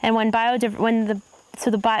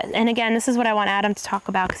 And again, this is what I want Adam to talk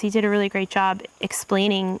about, because he did a really great job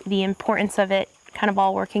explaining the importance of it kind of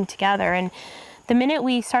all working together. And the minute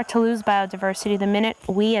we start to lose biodiversity, the minute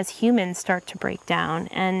we as humans start to break down,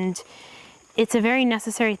 and it's a very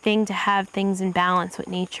necessary thing to have things in balance with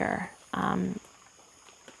nature.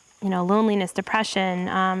 Loneliness,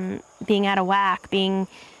 depression, being out of whack, being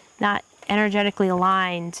not energetically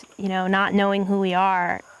aligned, not knowing who we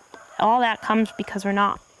are. All that comes because we're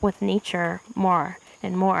not with nature more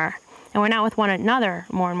and more, and we're not with one another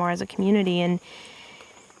more and more as a community. And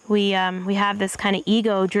we have this kind of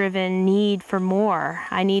ego-driven need for more.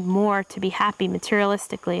 I need more to be happy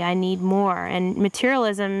materialistically. I need more, and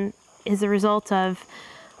materialism is a result of,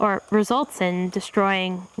 or results in,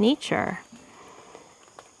 destroying nature.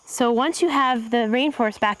 So once you have the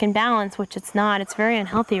rainforest back in balance, which it's not, it's very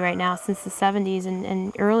unhealthy right now since the 70s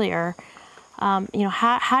and earlier,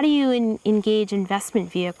 how do you engage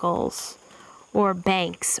investment vehicles or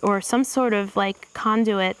banks or some sort of like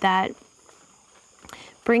conduit that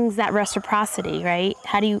brings that reciprocity, right?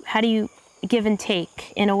 How do you give and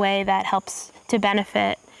take in a way that helps to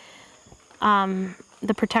benefit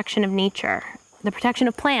the protection of nature? The protection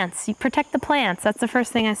of plants. You protect the plants. That's the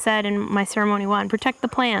first thing I said in my ceremony one. Protect the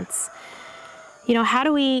plants. How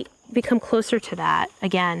do we become closer to that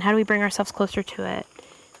again? How do we bring ourselves closer to it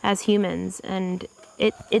as humans? And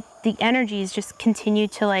the energies just continue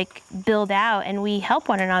to like build out, and we help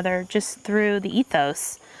one another just through the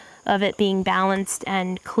ethos of it being balanced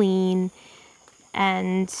and clean.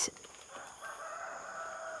 And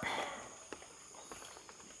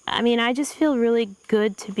I mean, I just feel really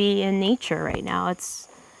good to be in nature right now. It's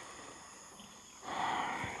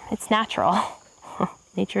natural.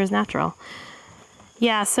 Nature is natural.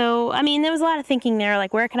 Yeah, so, I mean, there was a lot of thinking there,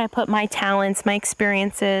 like, where can I put my talents, my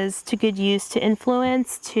experiences to good use, to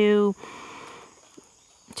influence, to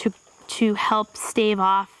help stave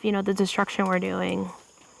off, you know, the destruction we're doing.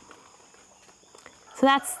 So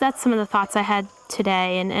that's some of the thoughts I had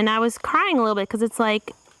today, and I was crying a little bit because it's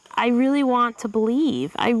like, I really want to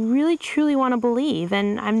believe. I really, truly want to believe,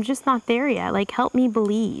 and I'm just not there yet. Like, help me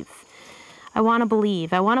believe. I want to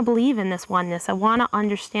believe. I want to believe in this oneness. I want to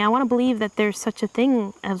understand. I want to believe that there's such a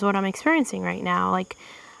thing as what I'm experiencing right now. Like,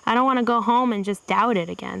 I don't want to go home and just doubt it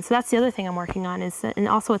again. So that's the other thing I'm working on is, and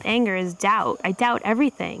also with anger, is doubt. I doubt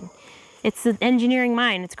everything. It's the engineering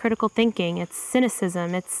mind. It's critical thinking. It's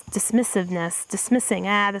cynicism. It's dismissiveness. Dismissing.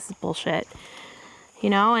 This is bullshit. You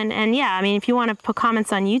know, and yeah, I mean, if you want to put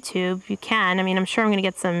comments on YouTube, you can. I mean, I'm sure I'm going to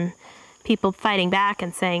get some people fighting back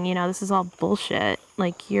and saying, you know, this is all bullshit.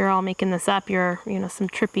 Like, you're all making this up. You're, you know, some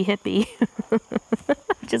trippy hippie.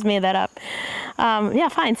 Just made that up. Yeah,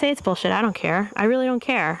 fine. Say it's bullshit. I don't care. I really don't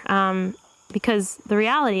care. Because the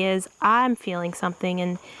reality is I'm feeling something,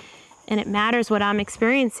 and it matters what I'm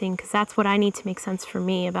experiencing, because that's what I need to make sense for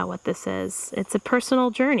me about what this is. It's a personal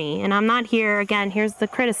journey, and I'm not here, again, here's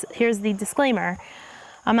the disclaimer.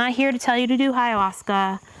 I'm not here to tell you to do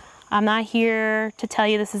ayahuasca. I'm not here to tell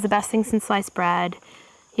you this is the best thing since sliced bread.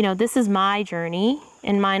 You know, this is my journey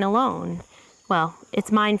and mine alone. Well,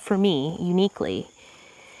 it's mine for me, uniquely.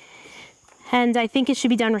 And I think it should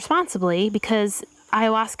be done responsibly, because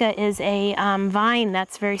ayahuasca is a vine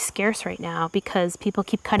that's very scarce right now, because people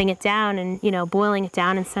keep cutting it down and, you know, boiling it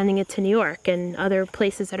down and sending it to New York and other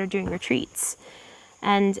places that are doing retreats.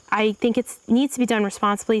 And I think it needs to be done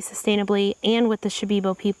responsibly, sustainably, and with the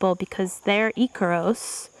Shipibo people, because they're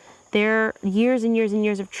Icaros. They're years and years and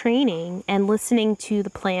years of training and listening to the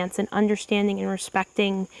plants and understanding and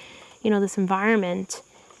respecting, you know, this environment.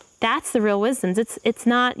 That's the real wisdom. It's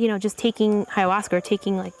not, you know, just taking ayahuasca or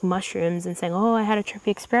taking like mushrooms and saying, oh, I had a trippy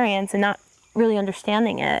experience, and not really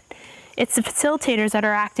understanding it. It's the facilitators that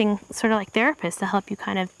are acting sort of like therapists to help you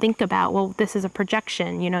kind of think about, well, this is a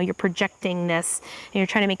projection, you know, you're projecting this and you're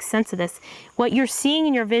trying to make sense of this. What you're seeing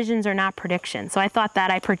in your visions are not predictions. So I thought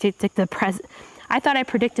that I predicted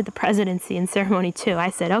the presidency in ceremony too. I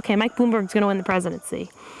said, okay, Mike Bloomberg's going to win the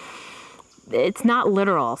presidency. It's not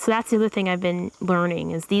literal. So that's the other thing I've been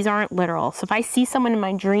learning, is these aren't literal. So if I see someone in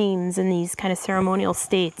my dreams in these kind of ceremonial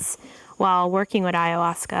states while working with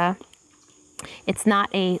ayahuasca, it's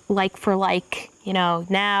not a like for like, you know,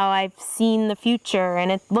 now I've seen the future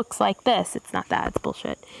and it looks like this. It's not that. It's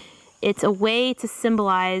bullshit. It's a way to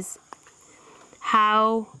symbolize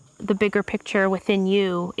how the bigger picture within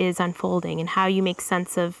you is unfolding, and how you make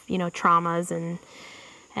sense of, you know, traumas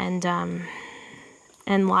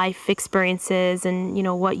and life experiences, and, you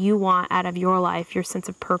know, what you want out of your life, your sense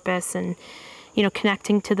of purpose, and, you know,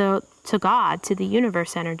 connecting to God, to the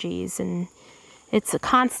universe energies. And it's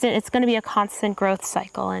going to be a constant growth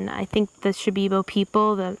cycle. And I think the Shipibo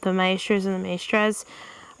people, the maestros and the maestras,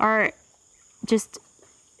 are just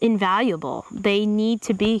invaluable. They need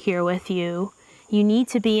to be here with you. You need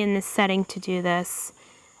to be in this setting to do this.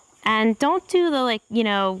 And don't do the, like, you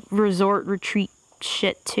know, resort retreat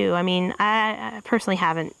shit too. I mean, I personally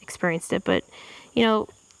haven't experienced it, but, you know,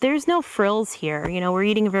 there's no frills here. You know, we're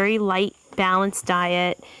eating a very light, balanced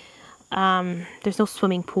diet. There's no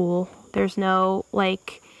swimming pool. There's no,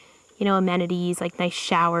 like, you know, amenities like nice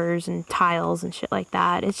showers and tiles and shit like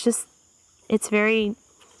that. It's just, it's very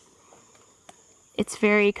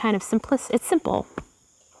kind of it's simple.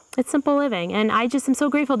 It's simple living. And I just am so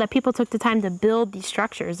grateful that people took the time to build these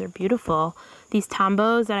structures. They're beautiful. These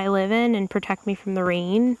tambos that I live in and protect me from the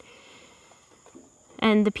rain.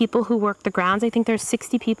 And the people who work the grounds, I think there's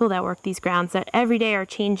 60 people that work these grounds that every day are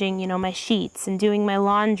changing, you know, my sheets and doing my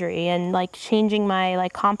laundry and, like, changing my,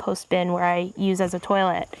 like, compost bin where I use as a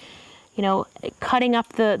toilet. You know, cutting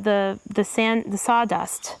up the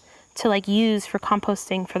sawdust to, like, use for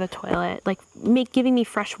composting for the toilet. Like, giving me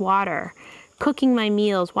fresh water. Cooking my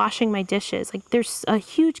meals, washing my dishes. Like, there's a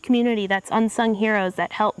huge community that's unsung heroes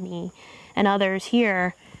that help me and others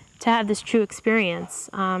here to have this true experience.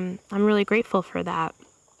 I'm really grateful for that.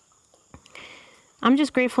 I'm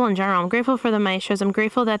just grateful in general. I'm grateful for the maestros. I'm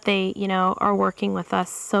grateful that they, you know, are working with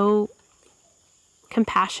us so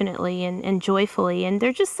compassionately and joyfully, and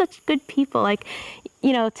they're just such good people. Like,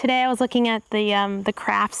 today I was looking at the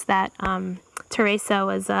crafts that Teresa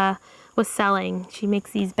was selling. She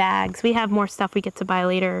makes these bags. We have more stuff we get to buy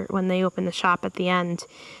later when they open the shop at the end,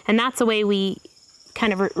 and that's the way we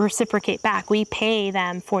kind of reciprocate back. We pay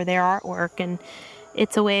them for their artwork, and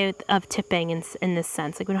it's a way of tipping in this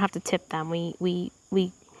sense. Like, we don't have to tip them. We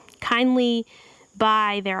kindly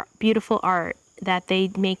buy their beautiful art that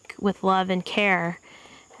they make with love and care,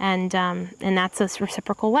 and that's a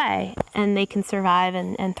reciprocal way, and they can survive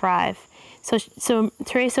and thrive. So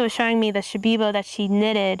Teresa was showing me the shipibo that she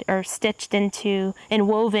knitted or stitched into and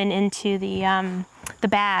woven into the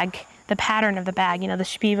bag, the pattern of the bag. The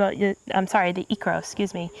shipibo. The ikros.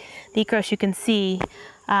 The ikros you can see.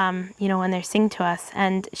 When they sing to us,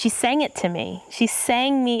 and she sang it to me.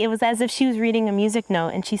 It was as if she was reading a music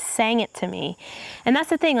note, and she sang it to me. And that's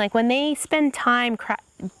the thing, like when they spend time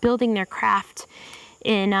building their craft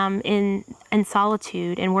in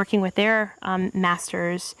solitude and working with their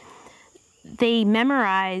masters, they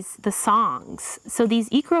memorize the songs. So these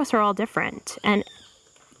ikros are all different, and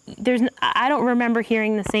I don't remember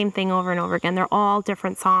hearing the same thing over and over again. They're all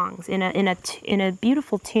different songs in a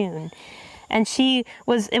beautiful tune. And it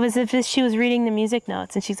was as if she was reading the music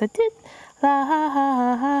notes, and she's like, la ha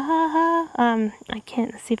ha ha ha ha. I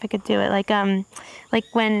can't see if I could do it. Like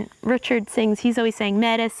when Richard sings, he's always saying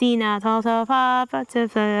medicina, ta ta pa pa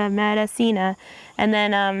ta medicina, and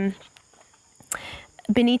then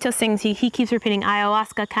Benito sings. He keeps repeating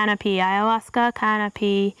ayahuasca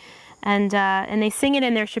canopy, and they sing it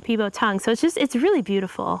in their shipibo tongue. So it's really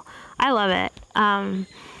beautiful. I love it.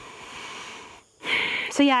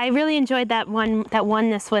 So yeah, I really enjoyed that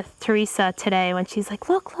oneness with Teresa today when she's like,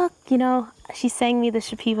 look, she sang me the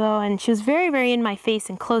shipibo, and she was very, very in my face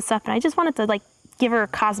and close up, and I just wanted to like give her a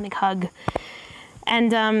cosmic hug.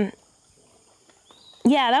 And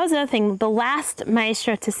yeah, that was another thing. The last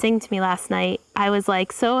maestra to sing to me last night, I was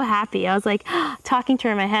like so happy. I was like talking to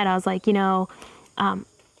her in my head. I was like,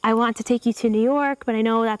 I want to take you to New York, but I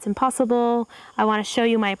know that's impossible. I want to show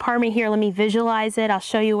you my apartment here. Let me visualize it. I'll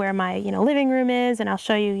show you where my, living room is, and I'll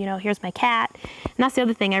show you, here's my cat. And that's the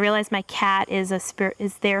other thing. I realized my cat is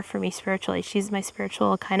there for me spiritually. She's my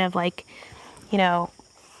spiritual kind of like,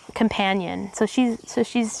 companion. So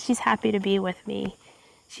she's happy to be with me.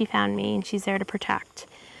 She found me, and she's there to protect.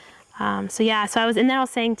 So I was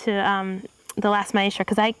saying to the last maestra,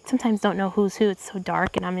 because I sometimes don't know who's who. It's so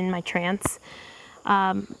dark, and I'm in my trance.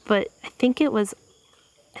 But I think it was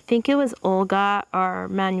Olga or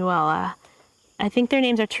Manuela. I think their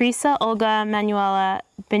names are Teresa, Olga, Manuela,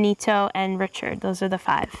 Benito, and Richard. Those are the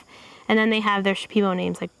 5. And then they have their shipibo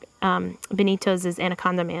names, like Benito's is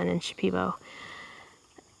Anaconda Man in shipibo.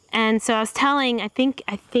 And so I was telling, I think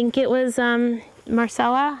it was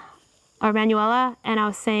Marcela or Manuela, and I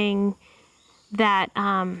was saying that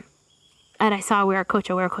and I saw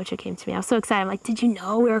Wiracocha came to me. I was so excited. I'm like, did you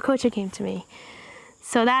know Wiracocha came to me?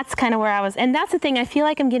 So that's kind of where I was. And that's the thing. I feel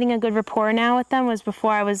like I'm getting a good rapport now with them. Was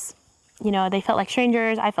before I was, they felt like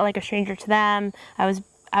strangers. I felt like a stranger to them.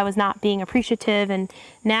 I was not being appreciative. And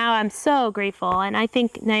now I'm so grateful. And I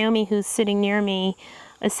think Naomi, who's sitting near me,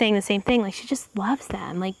 is saying the same thing. Like, she just loves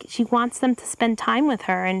them. Like, she wants them to spend time with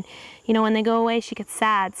her. And, when they go away, she gets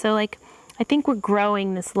sad. So, like, I think we're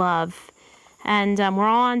growing this love. And we're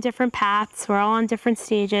all on different paths. We're all on different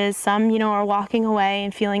stages. Some, are walking away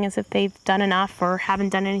and feeling as if they've done enough or haven't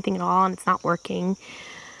done anything at all and it's not working.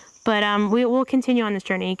 But we will continue on this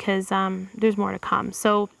journey because there's more to come.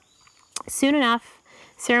 So soon enough,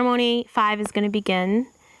 ceremony 5 is going to begin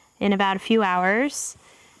in about a few hours.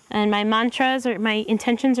 And my mantras or my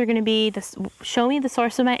intentions are going to be this: show me the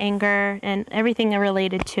source of my anger and everything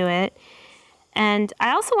related to it. And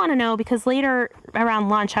I also want to know, because later around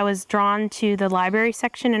lunch, I was drawn to the library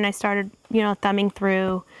section, and I started, thumbing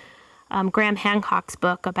through Graham Hancock's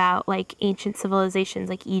book about like ancient civilizations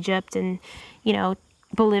like Egypt and,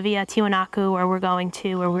 Bolivia, Tiwanaku, where we're going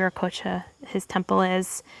to, where Wiracocha, his temple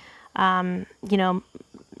is,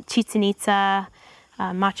 Chichen Itza,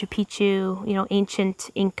 Machu Picchu, ancient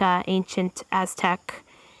Inca, ancient Aztec,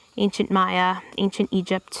 ancient Maya, ancient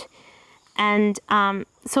Egypt. And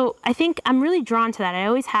so I think I'm really drawn to that. I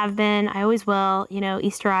always have been. I always will.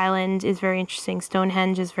 Easter Island is very interesting.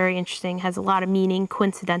 Stonehenge is very interesting. Has a lot of meaning,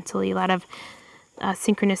 coincidentally, a lot of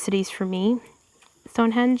synchronicities for me,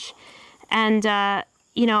 Stonehenge. And, I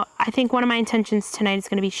think one of my intentions tonight is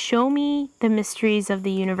going to be show me the mysteries of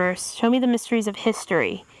the universe. Show me the mysteries of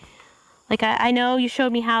history. Like, I know you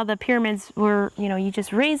showed me how the pyramids were, you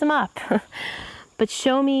just raise them up. But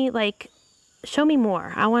show me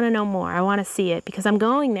more. I want to know more. I want to see it because I'm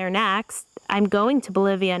going there next. I'm going to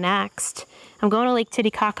Bolivia next. I'm going to Lake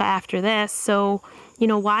Titicaca after this. So,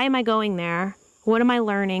 why am I going there? What am I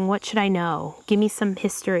learning? What should I know? Give me some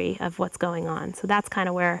history of what's going on. So that's kind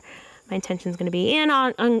of where my intention is going to be. And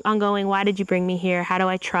ongoing, why did you bring me here? How do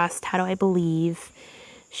I trust? How do I believe?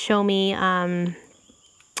 Show me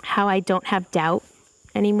how I don't have doubt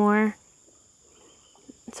anymore.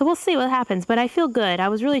 So we'll see what happens. But I feel good. I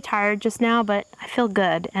was really tired just now, but I feel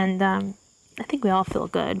good. And I think we all feel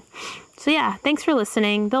good. So yeah, thanks for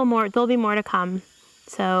listening. There'll be more to come.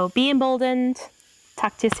 So be emboldened.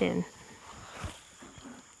 Talk to you soon.